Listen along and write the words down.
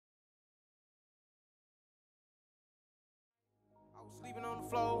sleeping on the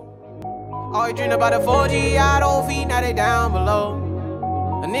floor. Always dreamed about a 4G, I don't feed, now they down below.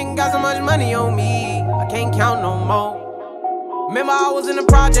 A nigga got so much money on me, I can't count no more. Remember I was in the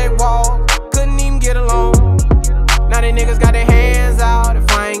project wall, couldn't even get along. Now they niggas got their hands out, if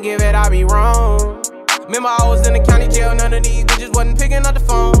I ain't give it, I be wrong. Remember I was in the county jail, none of these bitches wasn't picking up the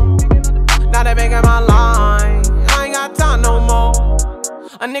phone. Now they making my line, I ain't got time no more.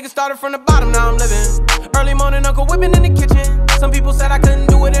 A nigga started from the bottom, now I'm living. Early morning, Uncle whipping in the kitchen. Some people said I couldn't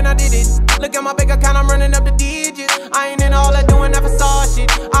do it and I did it. Look at my bank account, I'm running up the digits. I ain't in all that doing that facade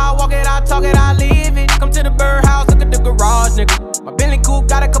shit. I walk it, I talk it, I live it. Come to the birdhouse, look at the garage, nigga. My Bentley coupe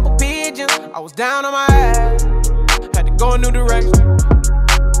got a couple pigeons. I was down on my ass, had to go a new direction.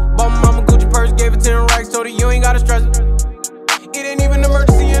 Bought my mama Gucci purse, gave her 10 racks, told her you ain't gotta stress it. It ain't even an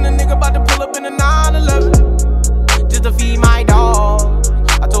emergency and a nigga about to pull up in a 911 just to feed my dog.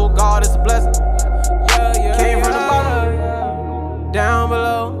 I told God it's a blessing. Came from the bottom, down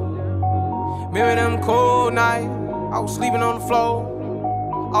below. Remember them cold nights, I was sleeping on the floor.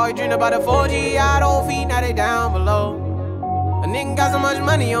 Always dreamed about a 4G, I don't feed, now they down below. A nigga got so much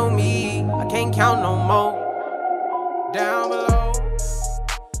money on me, I can't count no more. Down below.